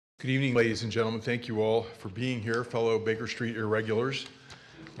Good evening, ladies and gentlemen. Thank you all for being here, fellow Baker Street Irregulars.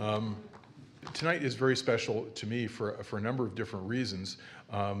 Tonight is very special to me for a number of different reasons,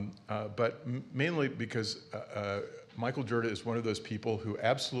 but mainly because Michael Dirda is one of those people who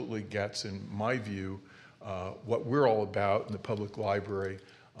absolutely gets, in my view, what we're all about in the public library.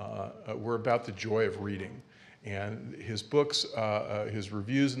 We're about the joy of reading. And his books, his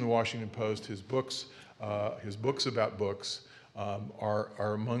reviews in the Washington Post, his books about books,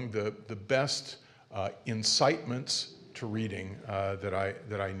 are among the best incitements to reading that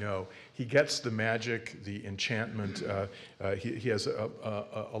I know. He gets the magic, the enchantment. He has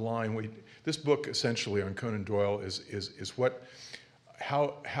a line. This book essentially on Conan Doyle is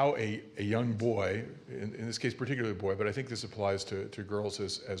how a young boy, in this case particularly a boy, but I think this applies to girls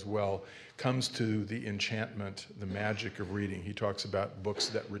as well, comes to the enchantment, the magic of reading. He talks about books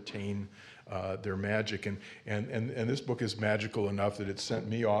that retain their magic, and this book is magical enough that it sent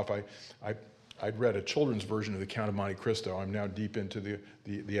me off. I'd read a children's version of The Count of Monte Cristo. I'm now deep into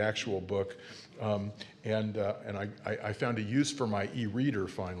the actual book, and I found a use for my e-reader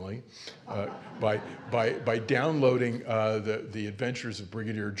finally by downloading the Adventures of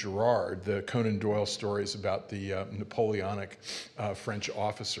Brigadier Gerard, the Conan Doyle stories about the Napoleonic French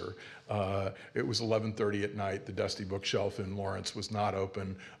officer. It was 11:30 at night. The dusty bookshelf in Lawrence was not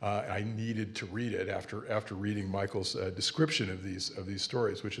open. I needed to read it after reading Michael's description of these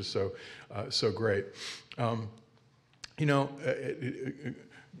stories, which is so great.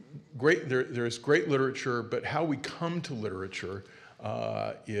 There's great literature, but how we come to literature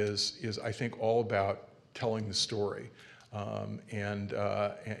is I think all about telling the story. And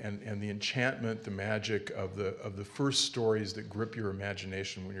the enchantment, the magic of the first stories that grip your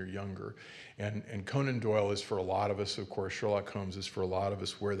imagination when you're younger. And Conan Doyle is for a lot of us, of course, Sherlock Holmes is for a lot of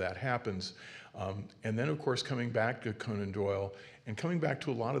us where that happens. And then, of course, coming back to Conan Doyle and coming back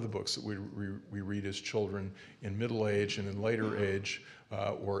to a lot of the books that we read as children in middle age and in later age,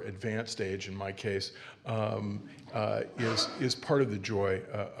 or advanced age in my case, is part of the joy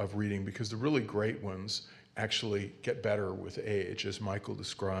of reading, because the really great ones actually get better with age, as Michael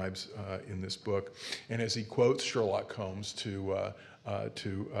describes in this book. And as he quotes Sherlock Holmes to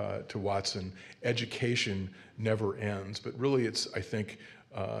Watson, education never ends. But really it's, I think,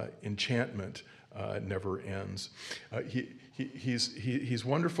 enchantment never ends. He's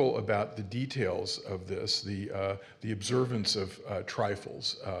wonderful about the details of this, the observance of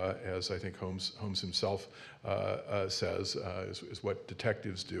trifles, as I think Holmes himself says, is what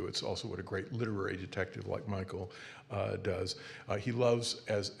detectives do. It's also what a great literary detective like Michael does. He loves,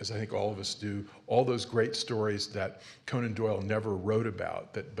 as I think all of us do, all those great stories that Conan Doyle never wrote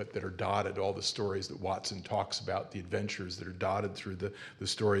about, but that are dotted, all the stories that Watson talks about, the adventures that are dotted through the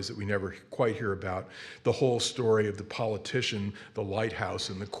stories that we never quite hear about, the whole story of the politician, the lighthouse,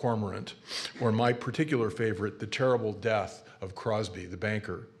 and the cormorant, or my particular favorite, the terrible death of Crosby, the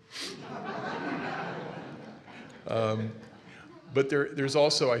banker. But there's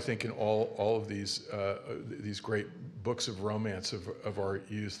also, I think, in all of these great books of romance of our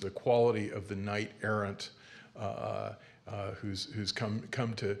youth, the quality of the knight errant who's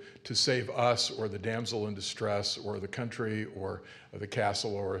come to save us, or the damsel in distress, or the country, or the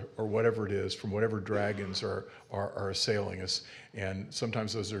castle, or whatever it is, from whatever dragons are assailing us. And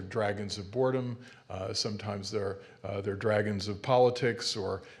sometimes those are dragons of boredom, sometimes they're dragons of politics,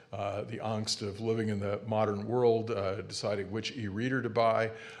 or the angst of living in the modern world, deciding which e-reader to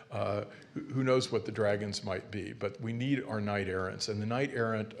buy. Who knows what the dragons might be? But we need our knight errants, and the knight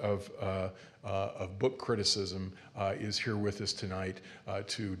errant of book criticism is here with us tonight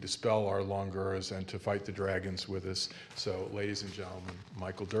to dispel our longueurs and to fight the dragons with us. So, ladies and gentlemen,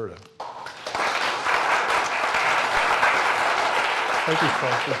 Michael Dirda. Thank you,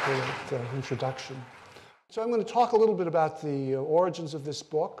 Frankie, for that introduction. So I'm going to talk a little bit about the origins of this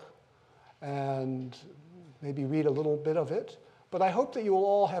book and maybe read a little bit of it. But I hope that you will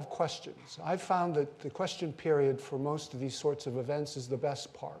all have questions. I've found that the question period for most of these sorts of events is the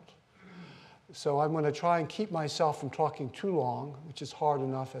best part. So I'm going to try and keep myself from talking too long, which is hard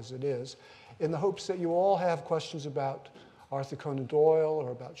enough as it is, in the hopes that you all have questions about Arthur Conan Doyle,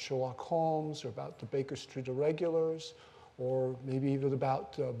 or about Sherlock Holmes, or about the Baker Street Irregulars, or maybe even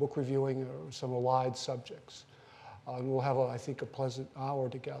about book reviewing or some allied subjects. And we'll have, I think, a pleasant hour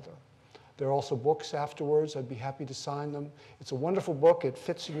together. There are also books afterwards. I'd be happy to sign them. It's a wonderful book. It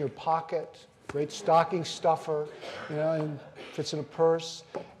fits in your pocket, great stocking stuffer, and fits in a purse,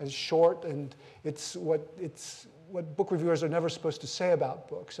 and it's short, and it's what book reviewers are never supposed to say about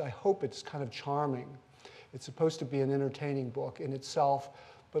books. I hope it's kind of charming. It's supposed to be an entertaining book in itself,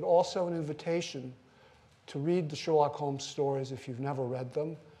 but also an invitation to read the Sherlock Holmes stories if you've never read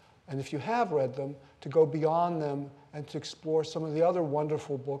them, And if you have read them, to go beyond them and to explore some of the other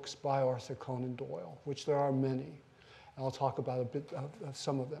wonderful books by Arthur Conan Doyle, which there are many. And I'll talk about a bit of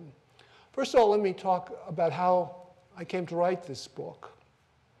some of them. First of all, let me talk about how I came to write this book.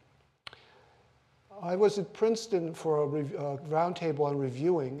 I was at Princeton for a roundtable on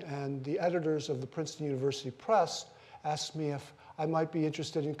reviewing, and the editors of the Princeton University Press asked me if I might be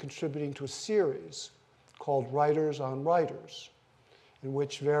interested in contributing to a series called Writers on Writers, in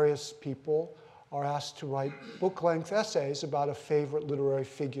which various people are asked to write book-length essays about a favorite literary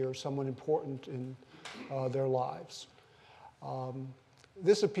figure, someone important in their lives.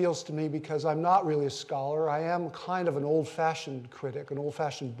 This appeals to me because I'm not really a scholar. I am kind of an old-fashioned critic, an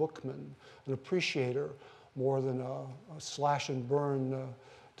old-fashioned bookman, an appreciator more than a slash-and-burn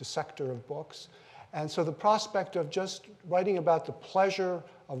dissector of books. And so the prospect of just writing about the pleasure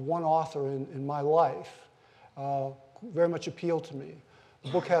of one author in my life very much appealed to me. The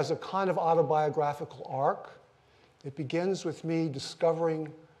book has a kind of autobiographical arc. It begins with me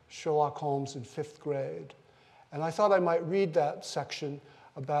discovering Sherlock Holmes in 5th grade. And I thought I might read that section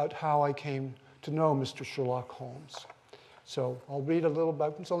about how I came to know Mr. Sherlock Holmes. So I'll read a little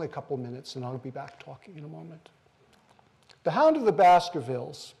bit. It's only a couple of minutes, and I'll be back talking in a moment. The Hound of the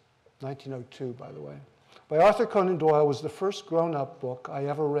Baskervilles, 1902, by the way, by Arthur Conan Doyle was the first grown-up book I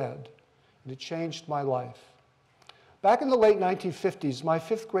ever read, and it changed my life. Back in the late 1950s, my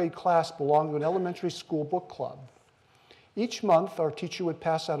 5th grade class belonged to an elementary school book club. Each month, our teacher would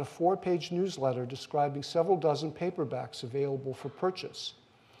pass out a 4-page newsletter describing several dozen paperbacks available for purchase.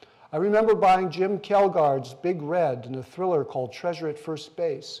 I remember buying Jim Kelgard's Big Red and a thriller called Treasure at First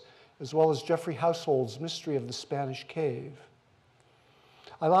Base, as well as Jeffrey Household's Mystery of the Spanish Cave.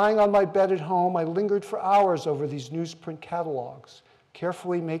 Lying on my bed at home, I lingered for hours over these newsprint catalogs,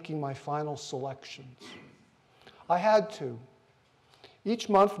 carefully making my final selections. I had to. Each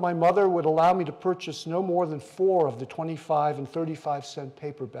month, my mother would allow me to purchase no more than 4 of the 25 and 35-cent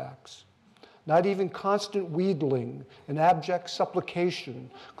paperbacks. Not even constant wheedling and abject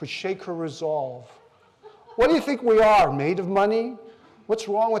supplication could shake her resolve. What do you think we are, made of money? What's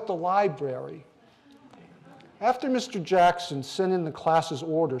wrong with the library? After Mr. Jackson sent in the class's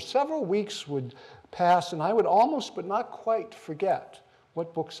order, several weeks would pass, and I would almost but not quite forget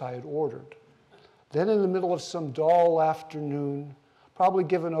what books I had ordered. Then in the middle of some dull afternoon, probably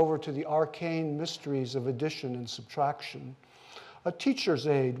given over to the arcane mysteries of addition and subtraction, a teacher's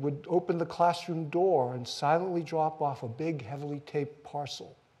aide would open the classroom door and silently drop off a big, heavily taped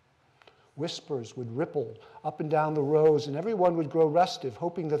parcel. Whispers would ripple up and down the rows, and everyone would grow restive,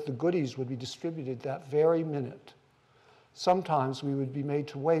 hoping that the goodies would be distributed that very minute. Sometimes we would be made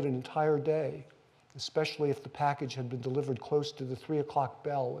to wait an entire day, especially if the package had been delivered close to the 3 o'clock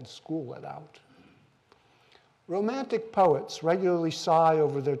bell when school let out. Romantic poets regularly sigh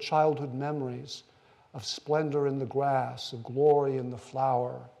over their childhood memories of splendor in the grass, of glory in the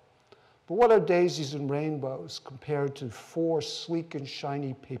flower. But what are daisies and rainbows compared to 4 sleek and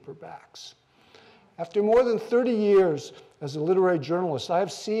shiny paperbacks? After more than 30 years as a literary journalist, I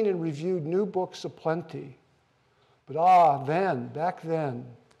have seen and reviewed new books aplenty. But back then,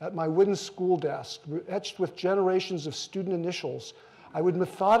 at my wooden school desk, etched with generations of student initials, I would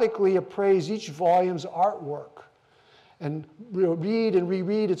methodically appraise each volume's artwork and read and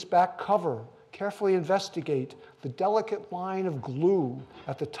reread its back cover, carefully investigate the delicate line of glue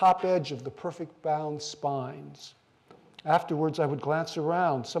at the top edge of the perfect bound spines. Afterwards, I would glance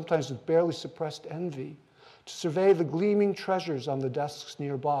around, sometimes with barely suppressed envy, to survey the gleaming treasures on the desks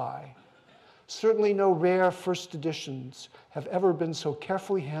nearby. Certainly no rare first editions have ever been so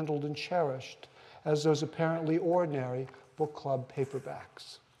carefully handled and cherished as those apparently ordinary book club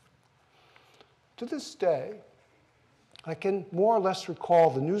paperbacks. To this day, I can more or less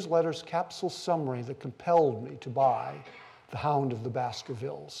recall the newsletter's capsule summary that compelled me to buy The Hound of the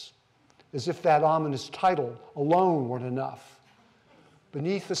Baskervilles, as if that ominous title alone weren't enough.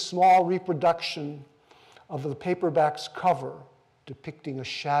 Beneath a small reproduction of the paperback's cover, depicting a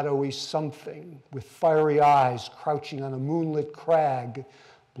shadowy something with fiery eyes crouching on a moonlit crag,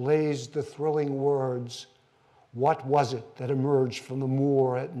 blazed the thrilling words, "What was it that emerged from the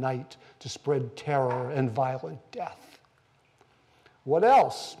moor at night to spread terror and violent death?" What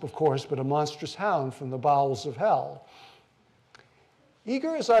else, of course, but a monstrous hound from the bowels of hell?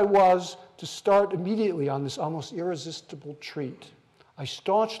 Eager as I was to start immediately on this almost irresistible treat, I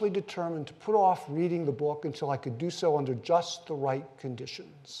staunchly determined to put off reading the book until I could do so under just the right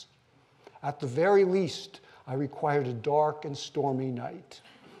conditions. At the very least, I required a dark and stormy night,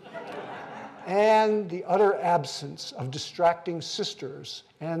 and the utter absence of distracting sisters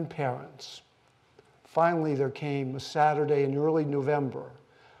and parents. Finally, there came a Saturday in early November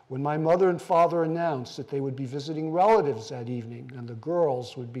when my mother and father announced that they would be visiting relatives that evening and the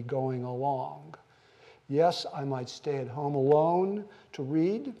girls would be going along. Yes, I might stay at home alone to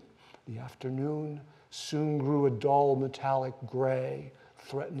read. The afternoon soon grew a dull metallic gray,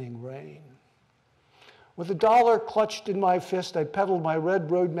 threatening rain. With $1 clutched in my fist, I pedaled my red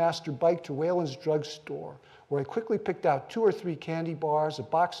Roadmaster bike to Whalen's drugstore, where I quickly picked out 2 or 3 candy bars, a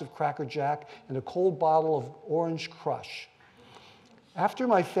box of Cracker Jack, and a cold bottle of Orange Crush. After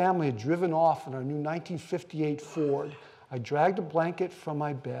my family had driven off in our new 1958 Ford, I dragged a blanket from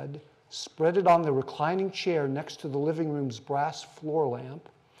my bed, spread it on the reclining chair next to the living room's brass floor lamp,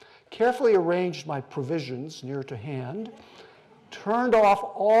 carefully arranged my provisions near to hand, turned off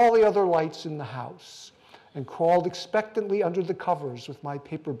all the other lights in the house, and crawled expectantly under the covers with my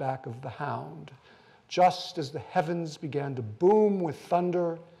paperback of The Hound, just as the heavens began to boom with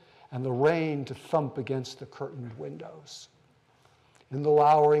thunder and the rain to thump against the curtained windows. In the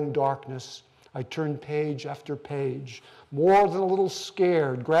lowering darkness, I turned page after page, more than a little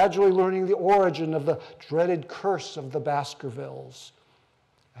scared, gradually learning the origin of the dreaded curse of the Baskervilles.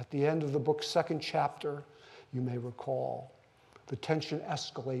 At the end of the book's 2nd chapter, you may recall, the tension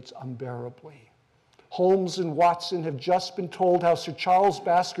escalates unbearably. Holmes and Watson have just been told how Sir Charles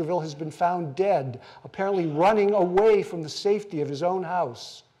Baskerville has been found dead, apparently running away from the safety of his own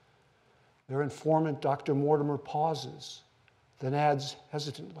house. Their informant, Dr. Mortimer, pauses, then adds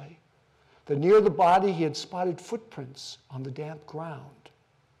hesitantly that near the body he had spotted footprints on the damp ground.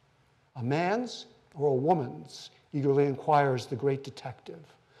 A man's or a woman's? Eagerly inquires the great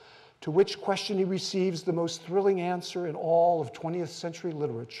detective, to which question he receives the most thrilling answer in all of 20th century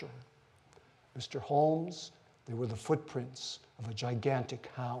literature. Mr. Holmes, they were the footprints of a gigantic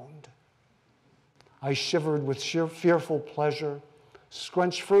hound. I shivered with fearful pleasure,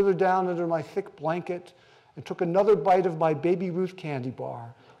 scrunched further down under my thick blanket, and took another bite of my Baby Ruth candy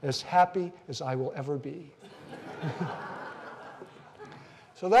bar, as happy as I will ever be.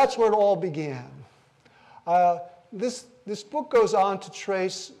 So that's where it all began. This book goes on to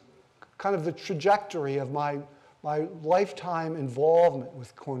trace kind of the trajectory of my lifetime involvement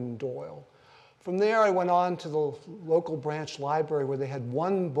with Conan Doyle. From there, I went on to the local branch library where they had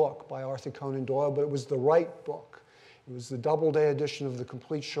one book by Arthur Conan Doyle, but it was the right book. It was the Doubleday edition of the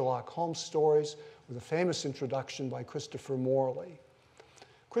complete Sherlock Holmes stories with a famous introduction by Christopher Morley.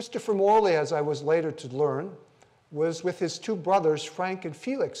 Christopher Morley, as I was later to learn, was with his 2 brothers, Frank and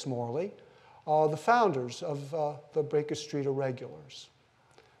Felix Morley, the founders of the Baker Street Irregulars.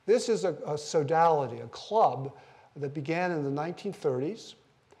 This is a sodality, a club that began in the 1930s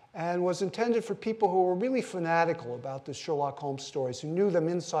and was intended for people who were really fanatical about the Sherlock Holmes stories, who knew them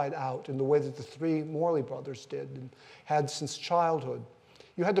inside out in the way that the 3 Morley brothers did and had since childhood.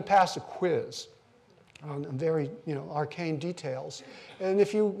 You had to pass a quiz on very arcane details. And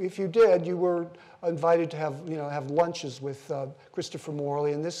if you did, you were invited to have lunches with Christopher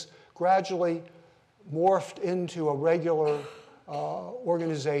Morley, and this gradually morphed into a regular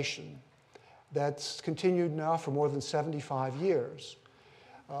organization that's continued now for more than 75 years.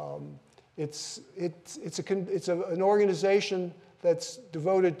 It's an organization that's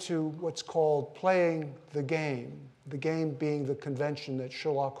devoted to what's called playing the game being the convention that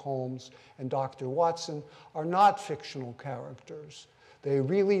Sherlock Holmes and Dr. Watson are not fictional characters. They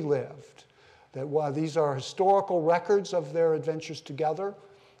really lived. That while these are historical records of their adventures together,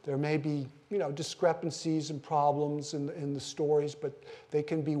 there may be discrepancies and problems in the stories, but they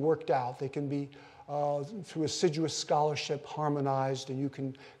can be worked out. They can be, through assiduous scholarship, harmonized, and you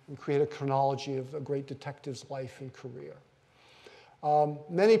can create a chronology of a great detective's life and career.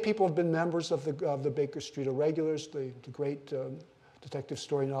 Many people have been members of the Baker Street Irregulars, the great detective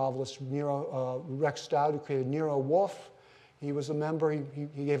story novelist Rex Stout, who created Nero Wolfe. He was a member.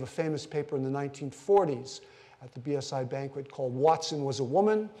 He gave a famous paper in the 1940s at the BSI banquet called Watson Was a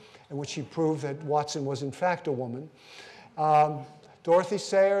Woman, in which he proved that Watson was in fact a woman. Dorothy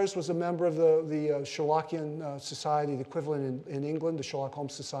Sayers was a member of the Sherlockian Society, the equivalent in England, the Sherlock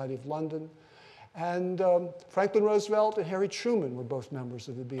Holmes Society of London. And Franklin Roosevelt and Harry Truman were both members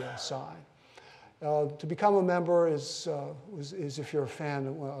of the BSI. To become a member is, if you're a fan,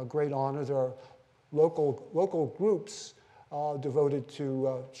 a great honor. There are local groups devoted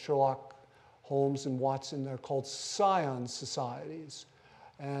to Sherlock Holmes and Watson. They're called Scion societies.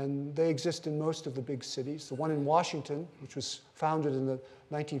 And they exist in most of the big cities. The one in Washington, which was founded in the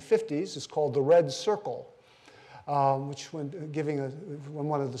 1950s, is called the Red Circle, which when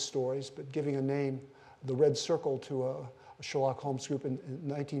one of the stories, but giving a name, the Red Circle, to a Sherlock Holmes group in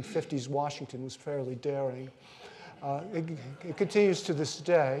 1950s Washington was fairly daring. It continues to this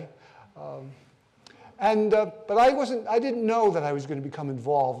day. But I didn't know that I was going to become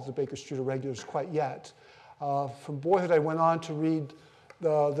involved with the Baker Street Irregulars quite yet. From boyhood, I went on to read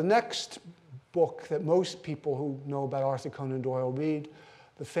the next book that most people who know about Arthur Conan Doyle read,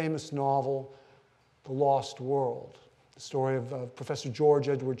 the famous novel, The Lost World. The story of Professor George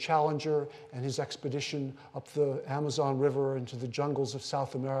Edward Challenger and his expedition up the Amazon River into the jungles of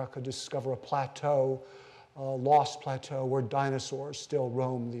South America to discover a plateau, a lost plateau where dinosaurs still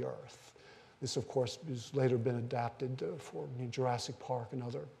roam the earth. This, of course, has later been adapted for Jurassic Park and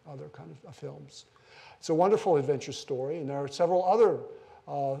other kind of films. It's a wonderful adventure story, and there are several other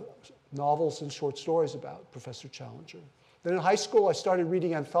novels and short stories about Professor Challenger. Then in high school, I started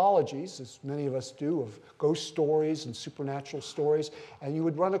reading anthologies, as many of us do, of ghost stories and supernatural stories, and you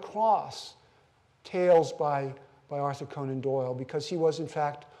would run across tales by Arthur Conan Doyle, because he was, in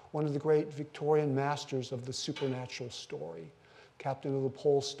fact, one of the great Victorian masters of the supernatural story. Captain of the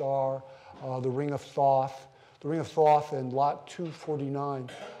Pole Star, The Ring of Thoth. The Ring of Thoth and Lot 249.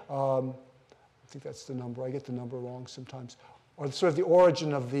 I think that's the number. I get the number wrong sometimes. Or sort of the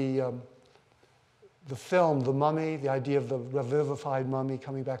origin of the film, The Mummy, the idea of the revivified mummy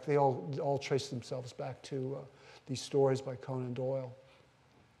coming back. They all trace themselves back to these stories by Conan Doyle.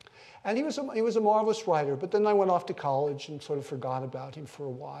 And he was a marvelous writer, but then I went off to college and sort of forgot about him for a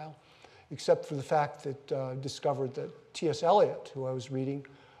while, except for the fact that I discovered that T.S. Eliot, who I was reading,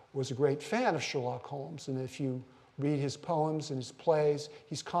 was a great fan of Sherlock Holmes. And if you read his poems and his plays,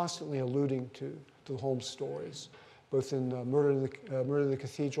 he's constantly alluding to the Holmes stories. Both in Murder in the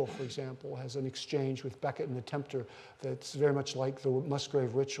Cathedral, for example, has an exchange with Becket and the Tempter that's very much like the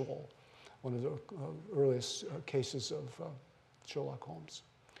Musgrave Ritual, one of the earliest cases of Sherlock Holmes.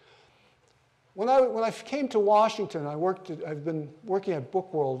 When I came to Washington, I've been working at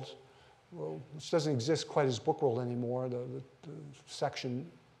Bookworld, which doesn't exist quite as Bookworld anymore. The section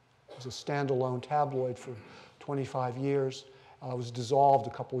was a standalone tabloid for 25 years. It was dissolved a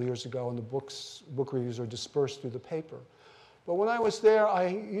couple of years ago, and the book reviews are dispersed through the paper. But when I was there, I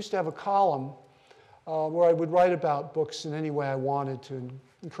used to have a column where I would write about books in any way I wanted to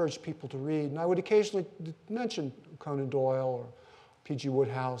encourage people to read. And I would occasionally mention Conan Doyle or P.G.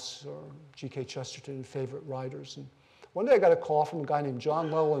 Wodehouse or G.K. Chesterton and favorite writers. And one day I got a call from a guy named John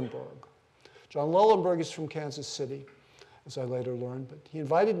Lellenberg. John Lellenberg is from Kansas City, as I later learned, but he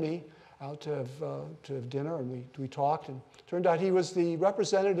invited me out to have dinner, and we talked, and it turned out he was the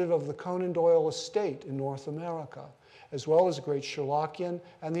representative of the Conan Doyle estate in North America, as well as a great Sherlockian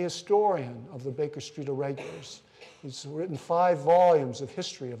and the historian of the Baker Street Irregulars. He's written 5 volumes of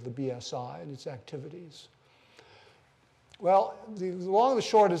history of the BSI and its activities. Well, the long and the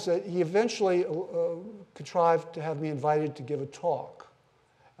short is that he eventually contrived to have me invited to give a talk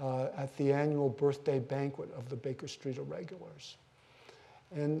at the annual birthday banquet of the Baker Street Irregulars.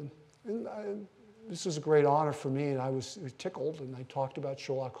 And this was a great honor for me, and I was tickled, and I talked about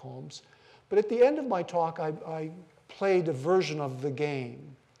Sherlock Holmes. But at the end of my talk, I played a version of the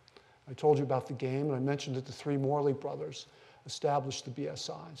game. I told you about the game, and I mentioned that the 3 Morley brothers established the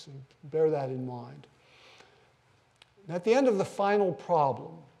BSI, so bear that in mind. And at the end of the final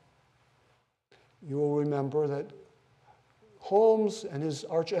problem, you will remember that Holmes and his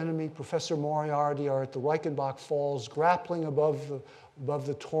archenemy, Professor Moriarty, are at the Reichenbach Falls, grappling above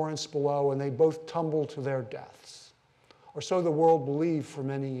the torrents below, and they both tumble to their deaths. Or so the world believed for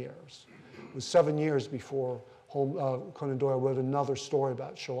many years. It was 7 years before Conan Doyle wrote another story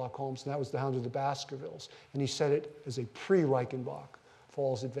about Sherlock Holmes, and that was The Hound of the Baskervilles. And he said it as a pre-Reichenbach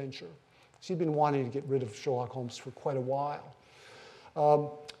Falls adventure. So he'd been wanting to get rid of Sherlock Holmes for quite a while.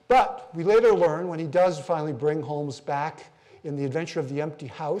 But we later learn, when he does finally bring Holmes back in The Adventure of the Empty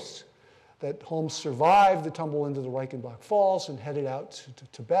House, that Holmes survived the tumble into the Reichenbach Falls and headed out to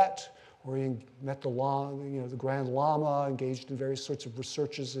Tibet, where he met the Grand Lama, engaged in various sorts of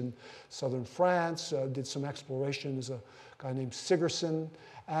researches in southern France, did some exploration as a guy named Sigerson,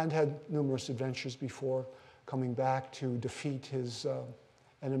 and had numerous adventures before coming back to defeat his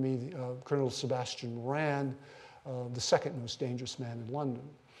enemy, Colonel Sebastian Moran, the second most dangerous man in London.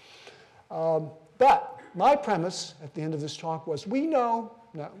 But my premise at the end of this talk was, we know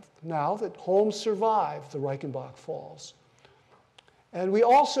now that Holmes survived the Reichenbach Falls. And we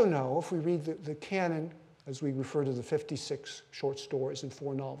also know, if we read the canon, as we refer to the 56 short stories and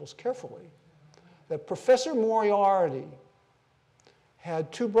 4 novels carefully, that Professor Moriarty had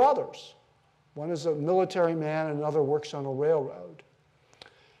 2 brothers. One is a military man and another works on a railroad.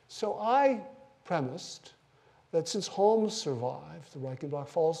 So I premised that since Holmes survived the Reichenbach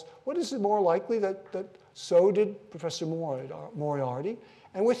Falls, what is it more likely that so did Professor Moriarty?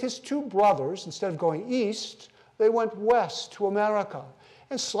 And with his 2 brothers, instead of going east, they went west to America.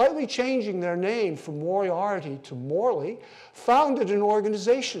 and slightly changing their name from Moriarty to Morley, founded an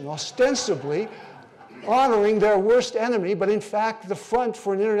organization ostensibly honoring their worst enemy, but in fact the front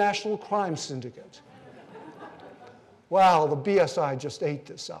for an international crime syndicate. Wow, the BSI just ate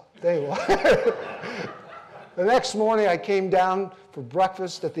this up. They were. The next morning I came down for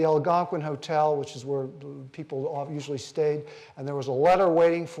breakfast at the Algonquin Hotel, which is where people usually stayed, and there was a letter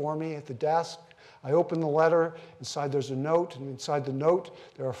waiting for me at the desk. I opened the letter. Inside there's a note, and inside the note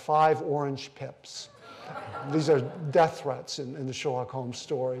there are 5 orange pips. These are death threats in the Sherlock Holmes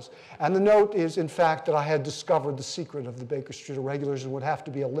stories. And the note is, in fact, that I had discovered the secret of the Baker Street Irregulars and would have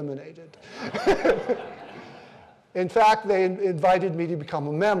to be eliminated. In fact, they invited me to become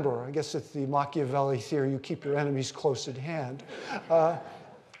a member. I guess it's the Machiavelli theory, you keep your enemies close at hand.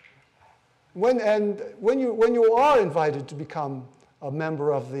 When you are invited to become a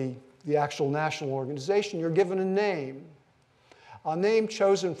member of the actual national organization, you're given a name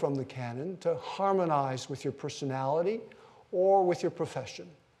chosen from the canon to harmonize with your personality or with your profession.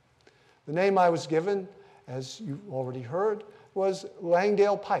 The name I was given, as you already heard, was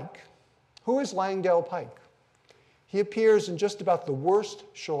Langdale Pike. Who is Langdale Pike? He appears in just about the worst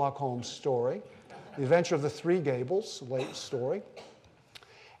Sherlock Holmes story, The Adventure of the Three Gables, a late story.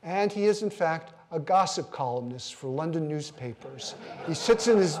 And he is, in fact, a gossip columnist for London newspapers. He sits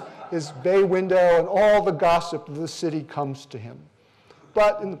in his bay window, and all the gossip of the city comes to him.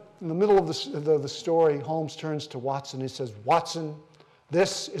 But in the middle of the story, Holmes turns to Watson and he says, "Watson,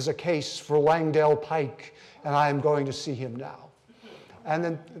 this is a case for Langdale Pike, and I am going to see him now." And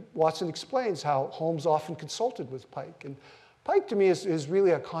then Watson explains how Holmes often consulted with Pike. And Pike, to me, is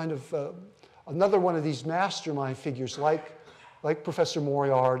really a kind of another one of these mastermind figures, like Professor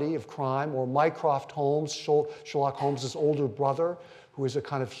Moriarty of crime, or Mycroft Holmes, Sherlock Holmes' older brother, who is a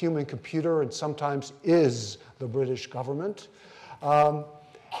kind of human computer and sometimes is the British government. I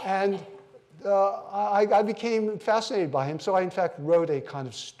became fascinated by him, so I, in fact, wrote a kind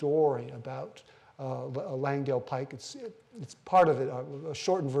of story about Langdale Pike. It's part of it, a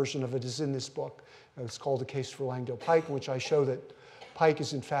shortened version of it is in this book. It's called A Case for Langdale Pike, in which I show that Pike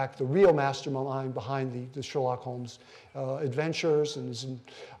is, in fact, the real mastermind behind the Sherlock Holmes adventures, and is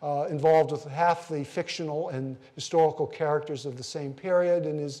involved with half the fictional and historical characters of the same period,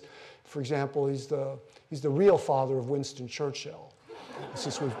 and is, for example, he's the real father of Winston Churchill,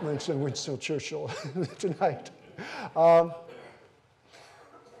 since we've mentioned Winston Churchill tonight.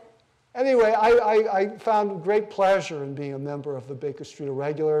 Anyway, I found great pleasure in being a member of the Baker Street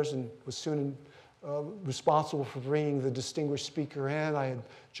Irregulars, and was soon responsible for bringing the distinguished speaker in. I had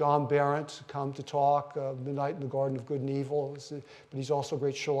John Barrett come to talk, Midnight in the Garden of Good and Evil, but he's also a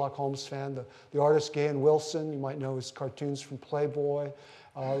great Sherlock Holmes fan. The artist Gahan Wilson, you might know his cartoons from Playboy.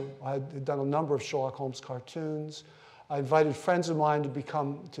 I had done a number of Sherlock Holmes cartoons. I invited friends of mine to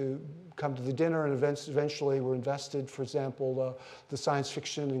come to the dinner, and eventually were invested, for example, the science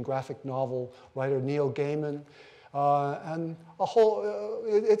fiction and graphic novel writer Neil Gaiman. And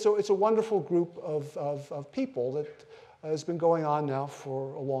it's a wonderful group of people that has been going on now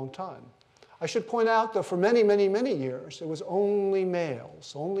for a long time. I should point out that for many, many, many years, it was only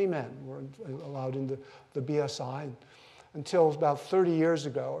males, only men were allowed into the BSI, until about 30 years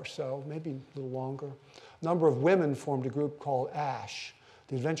ago or so, maybe a little longer. A number of women formed a group called ASH,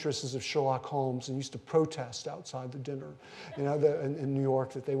 the Adventuresses of Sherlock Holmes, and used to protest outside the dinner in New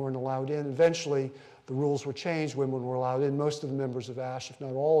York that they weren't allowed in. Eventually, the rules were changed. Women were allowed in. Most of the members of ASH, if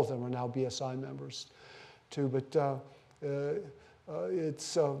not all of them, are now BSI members too. But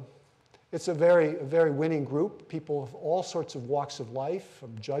it's a very winning group. People of all sorts of walks of life,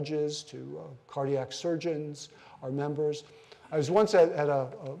 from judges to cardiac surgeons, are members. I was once at a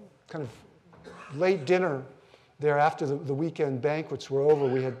kind of late dinner there after the weekend banquets were over.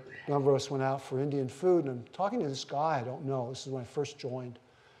 A number of us went out for Indian food, and I'm talking to this guy I don't know. This is when I first joined.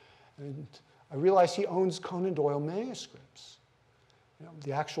 And I realized he owns Conan Doyle manuscripts,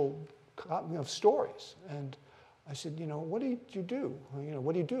 the actual stories. And I said, what did you do?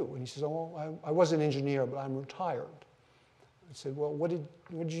 What do you do? And he says, oh, I was an engineer, but I'm retired. I said, well, what did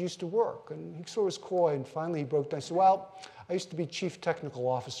you used to work? And he sort of was coy, and finally he broke down. I said, well, I used to be chief technical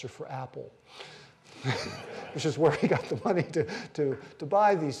officer for Apple, which is where he got the money to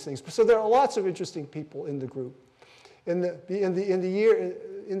buy these things. So there are lots of interesting people in the group. In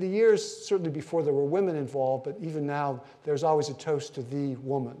the years, certainly before there were women involved, but even now, there's always a toast to the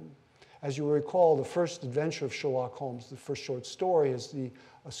woman. As you will recall, the first adventure of Sherlock Holmes, the first short story, is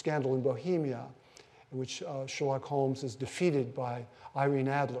A Scandal in Bohemia, in which Sherlock Holmes is defeated by Irene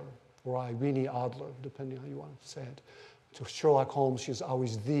Adler, or Irene Adler, depending on how you want to say it. To Sherlock Holmes, she is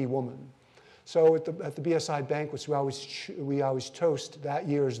always the woman. So at the BSI banquets, we always toast that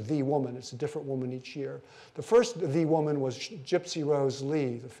year's The Woman. It's a different woman each year. The first The Woman was Gypsy Rose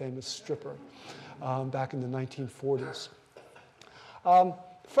Lee, the famous stripper, back in the 1940s.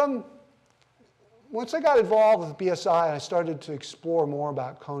 Once I got involved with BSI, I started to explore more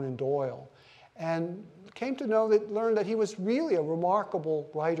about Conan Doyle, and came to learn that he was really a remarkable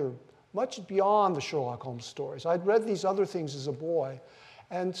writer, much beyond the Sherlock Holmes stories. I'd read these other things as a boy,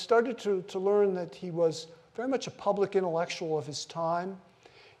 and started to learn that he was very much a public intellectual of his time.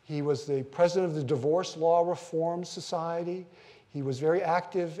 He was the president of the Divorce Law Reform Society. He was very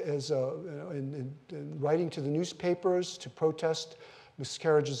active in writing to the newspapers to protest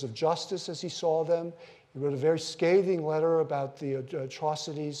miscarriages of justice as he saw them. He wrote a very scathing letter about the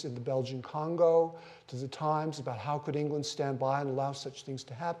atrocities in the Belgian Congo to the Times about how could England stand by and allow such things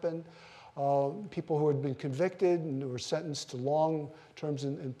to happen. People who had been convicted and were sentenced to long terms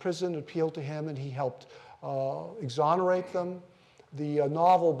in prison appealed to him, and he helped exonerate them. The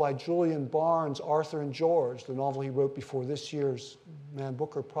novel by Julian Barnes, Arthur and George, the novel he wrote before this year's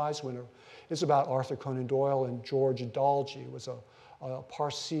Booker Prize winner, is about Arthur Conan Doyle and George Adalji, who was a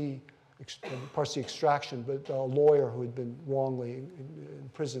Parsi extraction, but a lawyer who had been wrongly in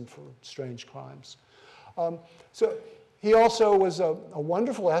prison for strange crimes. So he also was a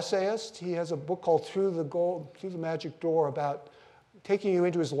wonderful essayist. He has a book called Through the Magic Door about taking you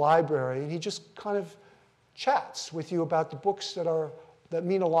into his library, and he just kind of chats with you about the books that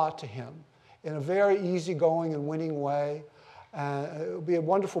mean a lot to him in a very easygoing and winning way. It would be a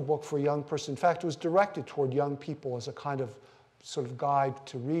wonderful book for a young person. In fact, it was directed toward young people as a kind of sort of guide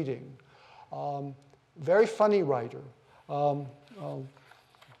to reading. Very funny writer.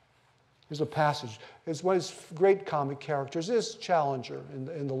 Here's a passage. One of his great comic characters is Challenger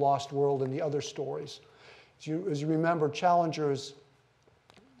in The Lost World and the other stories. As you remember, Challenger's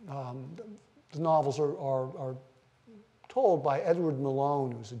the novels are told by Edward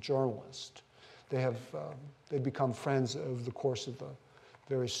Malone, who's a journalist. They've become friends over the course of the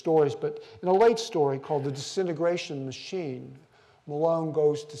various stories. But in a late story called The Disintegration Machine, Malone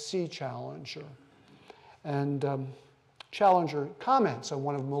goes to see Challenger. And Challenger comments on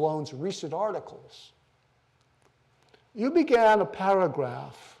one of Malone's recent articles. You began a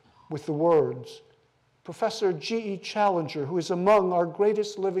paragraph with the words, Professor G.E. Challenger, who is among our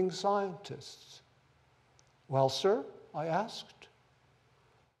greatest living scientists. Well, sir, I asked,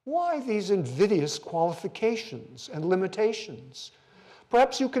 why these invidious qualifications and limitations?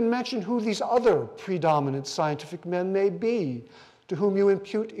 Perhaps you can mention who these other predominant scientific men may be, to whom you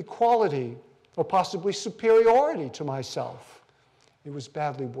impute equality or possibly superiority to myself. It was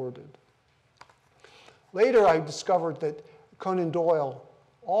badly worded. Later, I discovered that Conan Doyle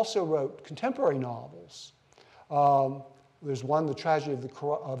also wrote contemporary novels. There's one, The Tragedy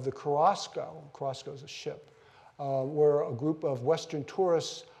of the Carrasco. Carrasco is a ship, where a group of Western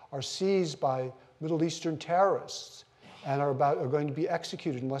tourists are seized by Middle Eastern terrorists and are going to be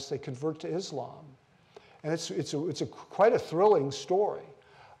executed unless they convert to Islam. And it's quite a thrilling story.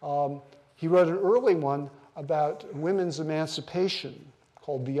 He wrote an early one about women's emancipation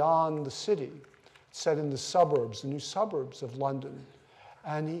called Beyond the City, set in the suburbs, the new suburbs of London.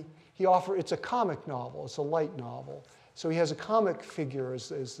 And it's a comic novel, it's a light novel. So he has a comic figure as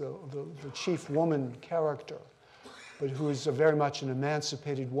the chief woman character, but who is very much an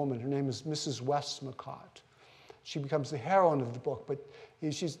emancipated woman. Her name is Mrs. Westmacott. She becomes the heroine of the book, but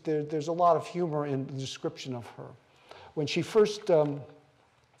there's a lot of humor in the description of her. When she first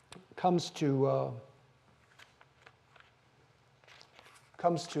comes to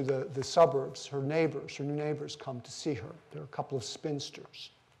the suburbs, her new neighbors come to see her. There are a couple of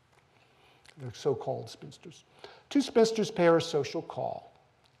spinsters. They're so-called spinsters. Two spinsters pay her a social call,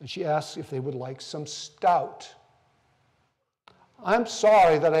 and she asks if they would like some stout. I'm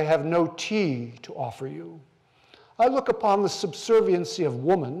sorry that I have no tea to offer you. I look upon the subserviency of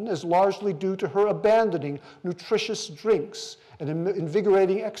woman as largely due to her abandoning nutritious drinks and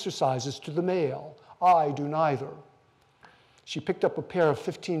invigorating exercises to the male. I do neither. She picked up a pair of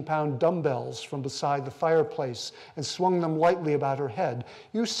 15-pound dumbbells from beside the fireplace and swung them lightly about her head.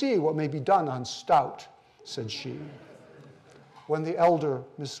 You see what may be done on stout, said she. When the elder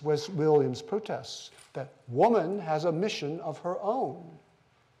Miss Williams protests that woman has a mission of her own,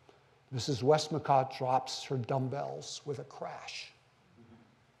 Mrs. Westmacott drops her dumbbells with a crash.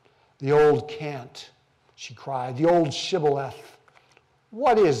 The old cant, she cried, the old shibboleth.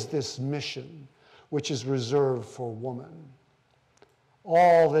 What is this mission which is reserved for woman?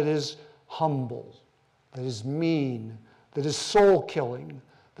 All that is humble, that is mean, that is soul-killing,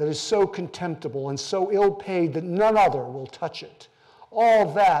 that is so contemptible and so ill-paid that none other will touch it.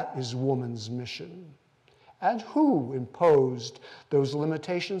 All that is woman's mission. And who imposed those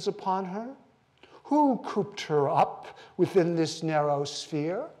limitations upon her? Who cooped her up within this narrow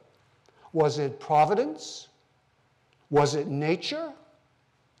sphere? Was it Providence? Was it nature?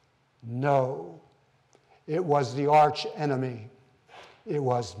 No. It was the arch enemy. It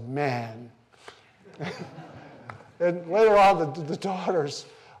was man. And later on, the daughters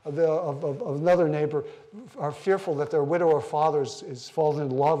of another neighbor are fearful that their widower father is fallen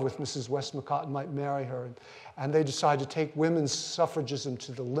in love with Mrs. Westmacott and might marry her. And they decide to take women's suffragism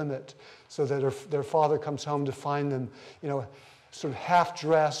to the limit so that their father comes home to find them, sort of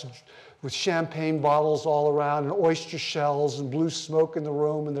half-dressed with champagne bottles all around and oyster shells and blue smoke in the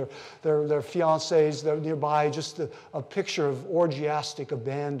room and their fiancés nearby, just a picture of orgiastic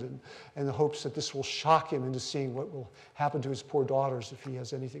abandon, in the hopes that this will shock him into seeing what will happen to his poor daughters if he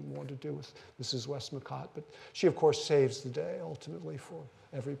has anything more to do with Mrs. Westmacott. But she, of course, saves the day ultimately for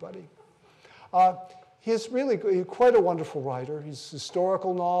everybody. He is really quite a wonderful writer. He's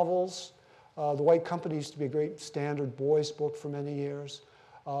historical novels. The White Company used to be a great standard boys' book for many years.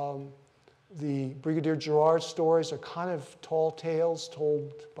 The Brigadier Gerard stories are kind of tall tales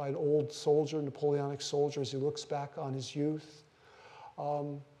told by an old soldier, Napoleonic soldier, as he looks back on his youth.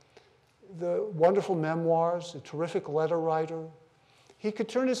 The wonderful memoirs, a terrific letter writer. He could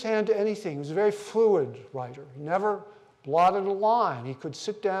turn his hand to anything. He was a very fluid writer. He never blotted a line. He could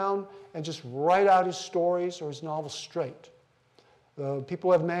sit down and just write out his stories or his novels straight.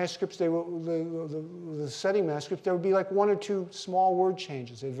 People have manuscripts, the setting manuscripts, there would be like 1 or 2 small word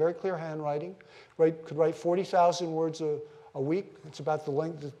changes. They had very clear handwriting, could write 40,000 words a week. It's about the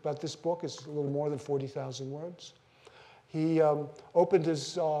length, about this book is a little more than 40,000 words. He opened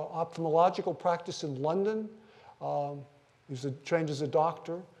his ophthalmological practice in London. He was trained as a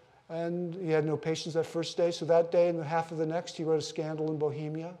doctor, and he had no patients that first day, so that day and the half of the next, he wrote A Scandal in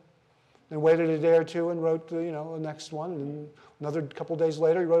Bohemia. Then waited a day or two and wrote, the next one. And another couple days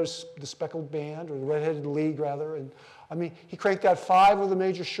later, he wrote The Speckled Band, or The Red-Headed League, rather. And I mean, he cranked out 5 of the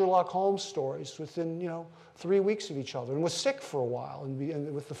major Sherlock Holmes stories within, 3 weeks of each other, and was sick for a while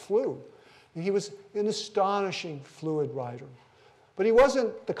and with the flu. And he was an astonishing, fluid writer. But he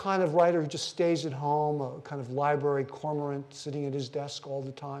wasn't the kind of writer who just stays at home, a kind of library cormorant sitting at his desk all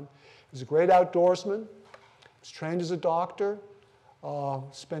the time. He was a great outdoorsman. He was trained as a doctor.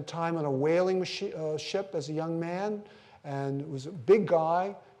 Spent time on a whaling ship as a young man, and was a big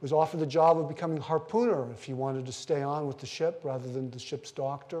guy. Was offered the job of becoming harpooner if he wanted to stay on with the ship rather than the ship's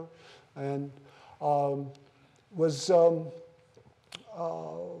doctor, and was a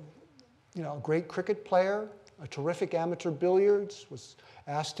great cricket player, a terrific amateur billiards. Was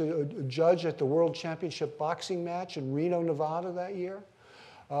asked to judge at the World Championship boxing match in Reno, Nevada that year.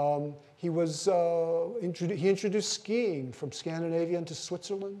 He introduced skiing from Scandinavia into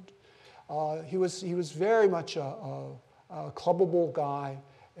Switzerland. He was very much a clubbable guy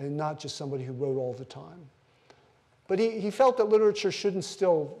and not just somebody who wrote all the time. But he felt that literature should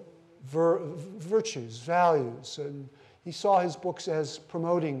instill virtues, values, and he saw his books as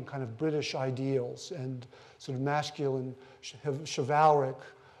promoting kind of British ideals and sort of masculine, chivalric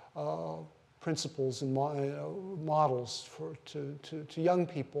principles and models to young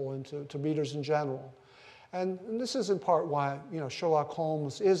people and to readers in general. And this is in part why Sherlock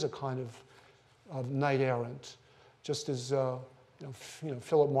Holmes is a kind of knight errant, just as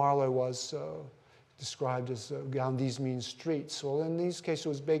Philip Marlowe was described as down these mean streets. Well, in these cases it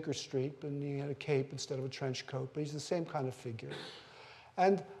was Baker Street, and he had a cape instead of a trench coat, but he's the same kind of figure.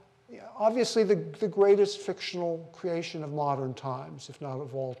 And obviously the greatest fictional creation of modern times, if not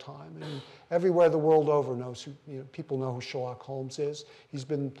of all time. And everywhere the world over people know who Sherlock Holmes is. He's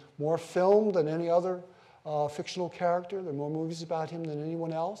been more filmed than any other fictional character. There are more movies about him than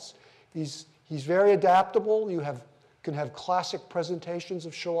anyone else. He's very adaptable. You can have classic presentations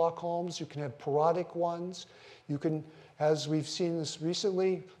of Sherlock Holmes. You can have parodic ones. You can, as we've seen this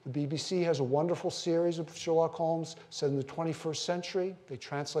recently, the BBC has a wonderful series of Sherlock Holmes set in the 21st century. They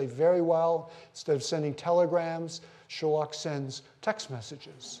translate very well. Instead of sending telegrams, Sherlock sends text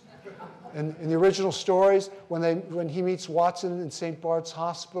messages. And in the original stories, when he meets Watson in St. Bart's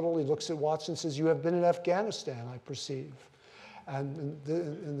Hospital, he looks at Watson and says, "You have been in Afghanistan, I perceive." And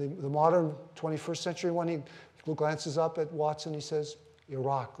in the modern 21st century one, he glances up at Watson, he says,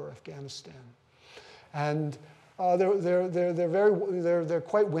 "Iraq or Afghanistan." And they're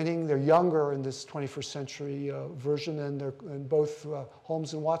quite winning. They're younger in this 21st century version, and both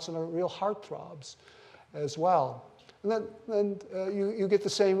Holmes and Watson are real heartthrobs as well. And then you get the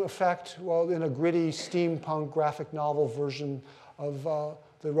same effect, in a gritty steampunk graphic novel version of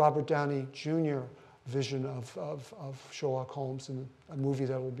the Robert Downey Jr. vision of Sherlock Holmes in a movie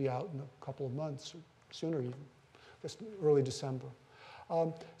that will be out in a couple of months, or sooner even, just early December.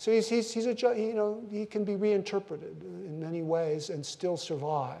 So he can be reinterpreted in many ways and still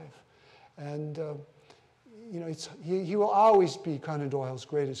survive. And he will always be Conan Doyle's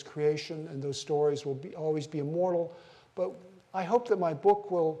greatest creation, and those stories will always be immortal. But I hope that my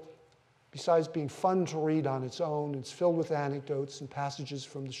book will, besides being fun to read on its own, it's filled with anecdotes and passages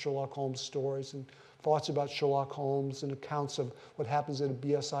from the Sherlock Holmes stories and thoughts about Sherlock Holmes and accounts of what happens at a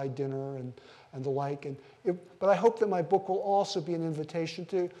BSI dinner and the like. But I hope that my book will also be an invitation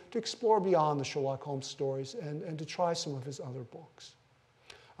to explore beyond the Sherlock Holmes stories and to try some of his other books.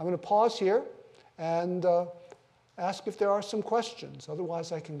 I'm going to pause here and ask if there are some questions.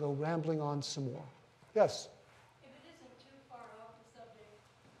 Otherwise, I can go rambling on some more. Yes? If it isn't too far off the subject,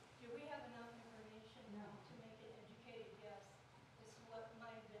 do we have enough information now to make an educated guess as to what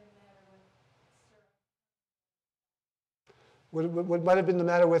might have been the matter with Sir? What might have been the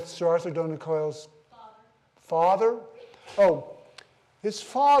matter with Sir Arthur Conan Doyle's Father? father? Oh, his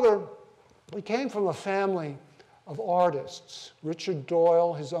father, he came from a family of artists. Richard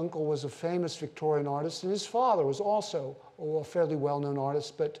Doyle, his uncle, was a famous Victorian artist, and his father was also a fairly well-known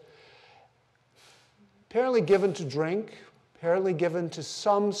artist, but apparently given to drink, apparently given to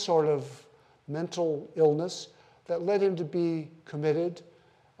some sort of mental illness that led him to be committed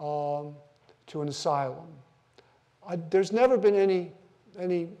to an asylum. There's never been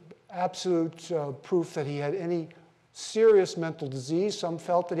any absolute proof that he had any serious mental disease. Some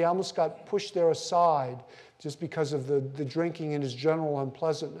felt that he almost got pushed there aside just because of the drinking and his general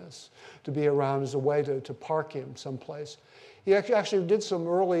unpleasantness to be around as a way to park him someplace. He actually did some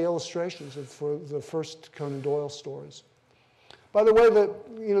early illustrations for the first Conan Doyle stories. By the way,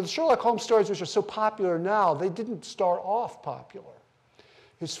 the Sherlock Holmes stories, which are so popular now, they didn't start off popular.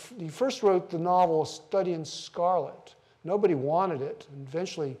 He first wrote the novel A Study in Scarlet. Nobody wanted it, and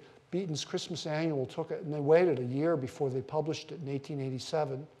eventually Beaton's Christmas Annual took it, and they waited a year before they published it in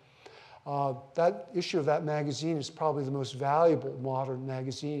 1887. That issue of that magazine is probably the most valuable modern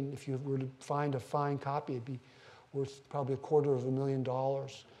magazine. If you were to find a fine copy, it'd be worth probably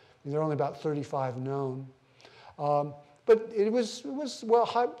 $250,000. There are only about 35 known. But it was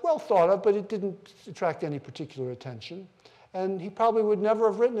well thought of, but it didn't attract any particular attention. And he probably would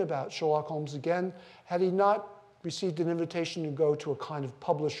never have written about Sherlock Holmes again had he not received an invitation to go to a kind of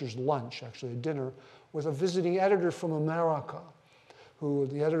publisher's lunch, actually a dinner, with a visiting editor from America, who was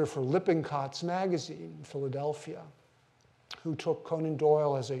the editor for Lippincott's magazine in Philadelphia, who took Conan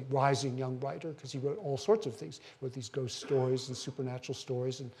Doyle as a rising young writer, because he wrote all sorts of things. He wrote these ghost stories and supernatural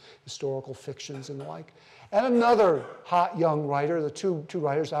stories and historical fictions and the like. And another hot young writer, the two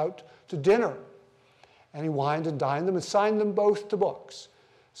writers out to dinner. And he wined and dined them and signed them both to books.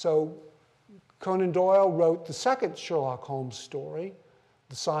 So Conan Doyle wrote the second Sherlock Holmes story,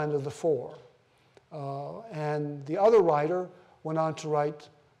 The Sign of the Four. And the other writer went on to write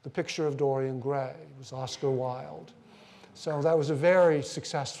The Picture of Dorian Gray. It was Oscar Wilde. So that was a very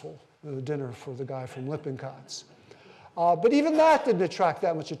successful dinner for the guy from Lippincott's. But even that didn't attract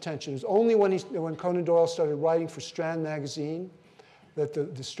that much attention. It was only when Conan Doyle started writing for Strand magazine that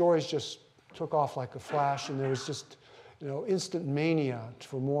the stories just took off like a flash, and there was just instant mania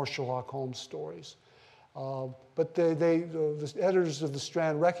for more Sherlock Holmes stories. But the editors of the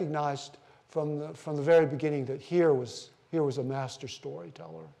Strand recognized from the very beginning that here was a master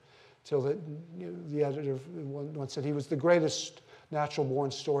storyteller. Till the editor once said he was the greatest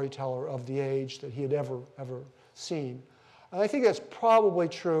natural-born storyteller of the age that he had ever seen. And I think that's probably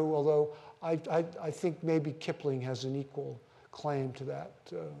true, although I think maybe Kipling has an equal claim to that.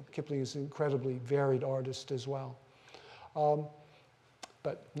 Kipling is an incredibly varied artist as well.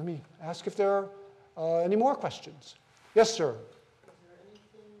 But let me ask if there are any more questions. Yes, sir. Is there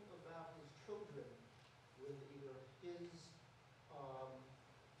anything about his children with either his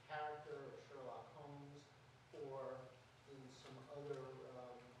character, Sherlock Holmes, or in some other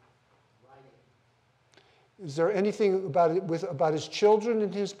writing? Is there anything about his children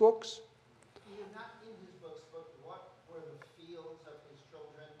in his books? Not in his books, but what were the fields of his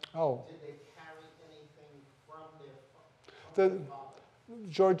children? Oh. Did they carry anything from their father?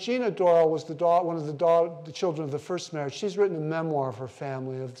 Georgina Doyle was one of the children of the first marriage. She's written a memoir of her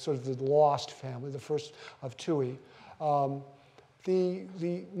family, of sort of the lost family, the first of Tui.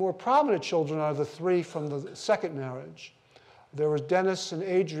 The more prominent children are the three from the second marriage. There was Dennis and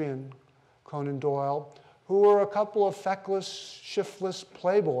Adrian Conan Doyle, who were a couple of feckless, shiftless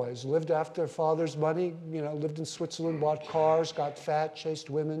playboys, lived off their father's money, lived in Switzerland, bought cars, got fat, chased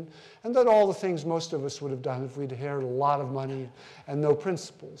women, and did all the things most of us would have done if we'd inherited a lot of money and no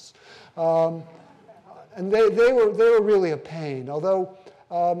principles. And they were really a pain, although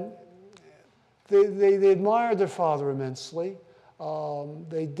they admired their father immensely.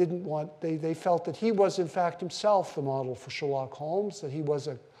 They felt that he was, in fact, himself the model for Sherlock Holmes, that he was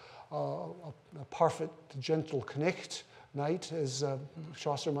a perfect, gentle Knecht, knight, as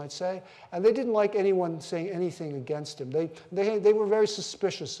Chaucer might say. And they didn't like anyone saying anything against him. They were very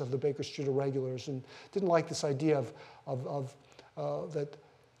suspicious of the Baker Street Irregulars and didn't like this idea that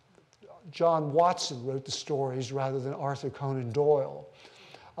John Watson wrote the stories rather than Arthur Conan Doyle.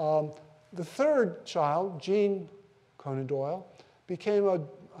 The third child, Jean Conan Doyle, became a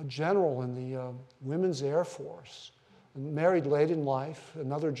general in the Women's Air Force, married late in life,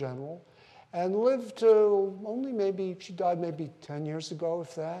 another general, and lived she died maybe 10 years ago,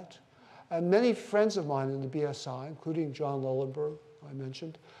 if that. And many friends of mine in the BSI, including John Lellenberg, I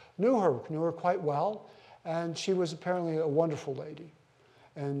mentioned, knew her quite well, and she was apparently a wonderful lady,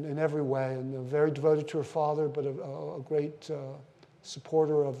 and in every way, and very devoted to her father, but a great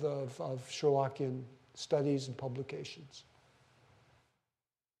supporter of Sherlockian studies and publications.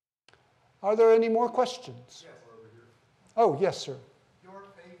 Are there any more questions? Yes, over here. Oh, yes, sir. Your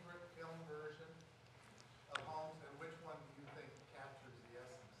favorite film version of Holmes, and which one do you think captures the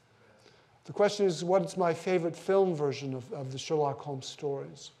essence the best? The question is, what is my favorite film version of the Sherlock Holmes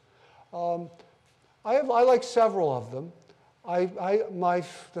stories? I like several of them.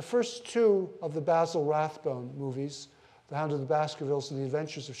 The first two of the Basil Rathbone movies, The Hound of the Baskervilles and The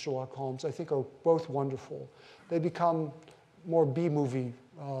Adventures of Sherlock Holmes, I think are both wonderful. They become more B-movie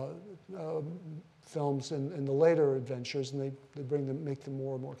films in the later adventures, and they make them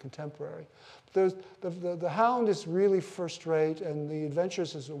more and more contemporary. The Hound is really first-rate, and The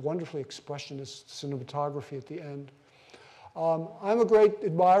Adventures is a wonderfully expressionist cinematography at the end. I'm a great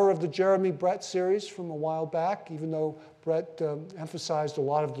admirer of the Jeremy Brett series from a while back, even though Brett emphasized a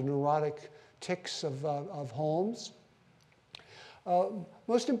lot of the neurotic tics of Holmes.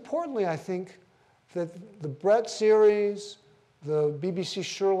 Most importantly, I think that the Brett series, the BBC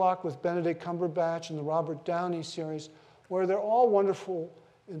Sherlock with Benedict Cumberbatch, and the Robert Downey series, where they're all wonderful,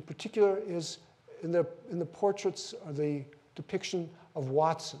 in particular is in the portraits or the depiction of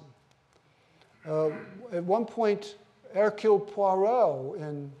Watson. At one point, Hercule Poirot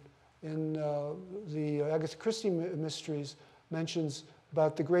in the Agatha Christie mysteries mentions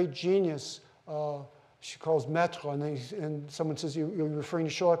about the great genius she calls Maître, and someone says, you're referring to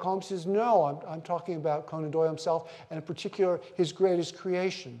Sherlock Holmes? He says, no, I'm talking about Conan Doyle himself, and in particular, his greatest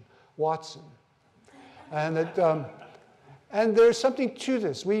creation, Watson. And there's something to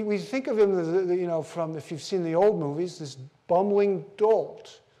this. We think of him, from, if you've seen the old movies, this bumbling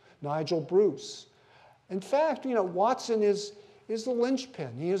dolt, Nigel Bruce. In fact, Watson is the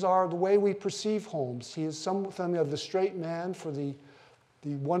linchpin. He is the way we perceive Holmes. He is something of the straight man for the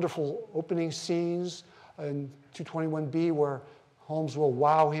wonderful opening scenes in 221B where Holmes will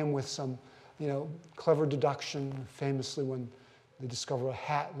wow him with some, clever deduction, famously when they discover a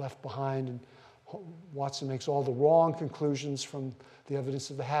hat left behind and Watson makes all the wrong conclusions from the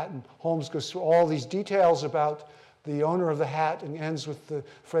evidence of the hat, and Holmes goes through all these details about the owner of the hat and ends with the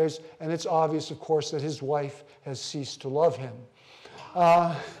phrase, and it's obvious, of course, that his wife has ceased to love him.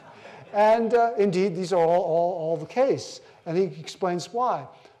 Indeed, these are all the case. And he explains why.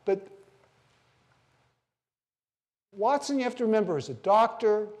 But Watson, you have to remember, is a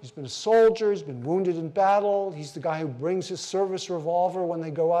doctor. He's been a soldier. He's been wounded in battle. He's the guy who brings his service revolver when they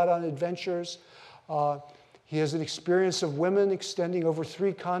go out on adventures. He has an experience of women extending over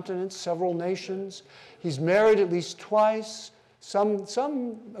 3 continents, several nations. He's married at least twice.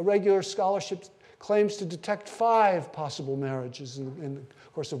 Some irregular scholarship claims to detect 5 possible marriages in the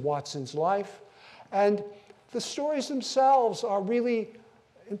course of Watson's life. And the stories themselves are really,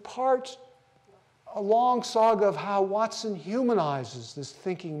 in part, a long saga of how Watson humanizes this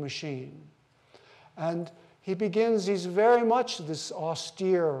thinking machine. And he's very much this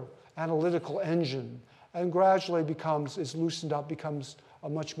austere, analytical engine, and gradually is loosened up, becomes a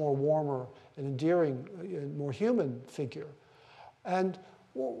much more warmer and endearing, more human figure. And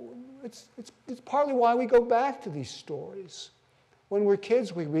it's partly why we go back to these stories. When we're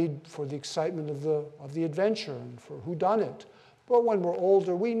kids, we read for the excitement of the adventure and for whodunit. But when we're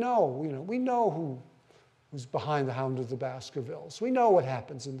older, we know who's behind the Hound of the Baskervilles. We know what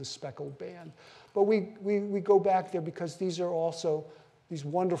happens in the Speckled Band. But we go back there because these are also these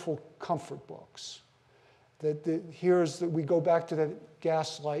wonderful comfort books. We go back to that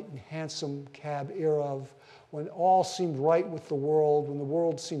gaslight and hansom cab era of when all seemed right with the world, when the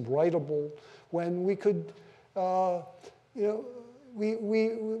world seemed writable, when we could,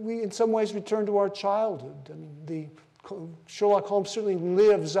 we in some ways return to our childhood. I mean, Sherlock Holmes certainly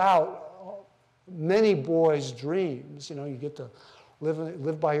lives out many boys' dreams. You know, you get to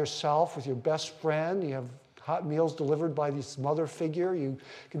live by yourself with your best friend. You have hot meals delivered by this mother figure. You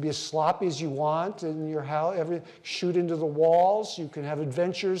can be as sloppy as you want in your house, shoot into the walls. You can have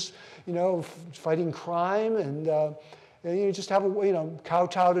adventures, you know, fighting crime, and you just have a, you know,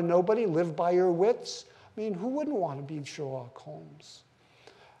 kowtow to nobody, live by your wits. I mean, who wouldn't want to be Sherlock Holmes?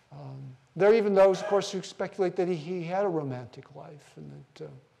 There are even those, of course, who speculate that he had a romantic life, and that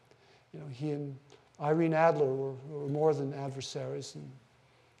you know, he and Irene Adler were more than adversaries, and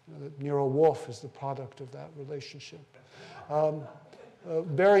you know, that Nero Wolfe is the product of that relationship.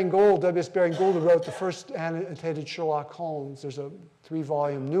 Baring Gould, W.S. Baring Gould, who wrote the first annotated Sherlock Holmes. There's a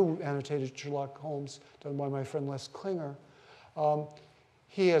 3-volume new annotated Sherlock Holmes done by my friend Les Klinger.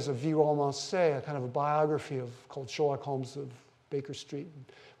 He has a vie romancée, a kind of a biography called Sherlock Holmes of Baker Street, in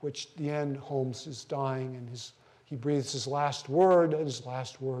which at the end Holmes is dying and he breathes his last word, and his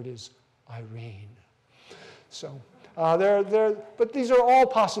last word is Irene. So but these are all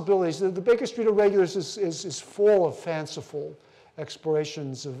possibilities. The Baker Street Irregulars is full of fanciful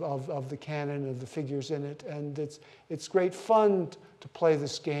explorations of the canon, of the figures in it, and it's great fun to play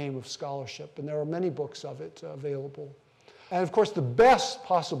this game of scholarship, and there are many books of it available. And of course, the best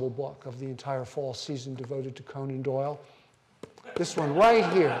possible book of the entire fall season devoted to Conan Doyle, this one right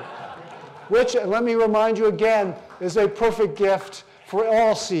here, which, let me remind you again, is a perfect gift for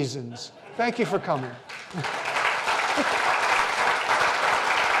all seasons. Thank you for coming.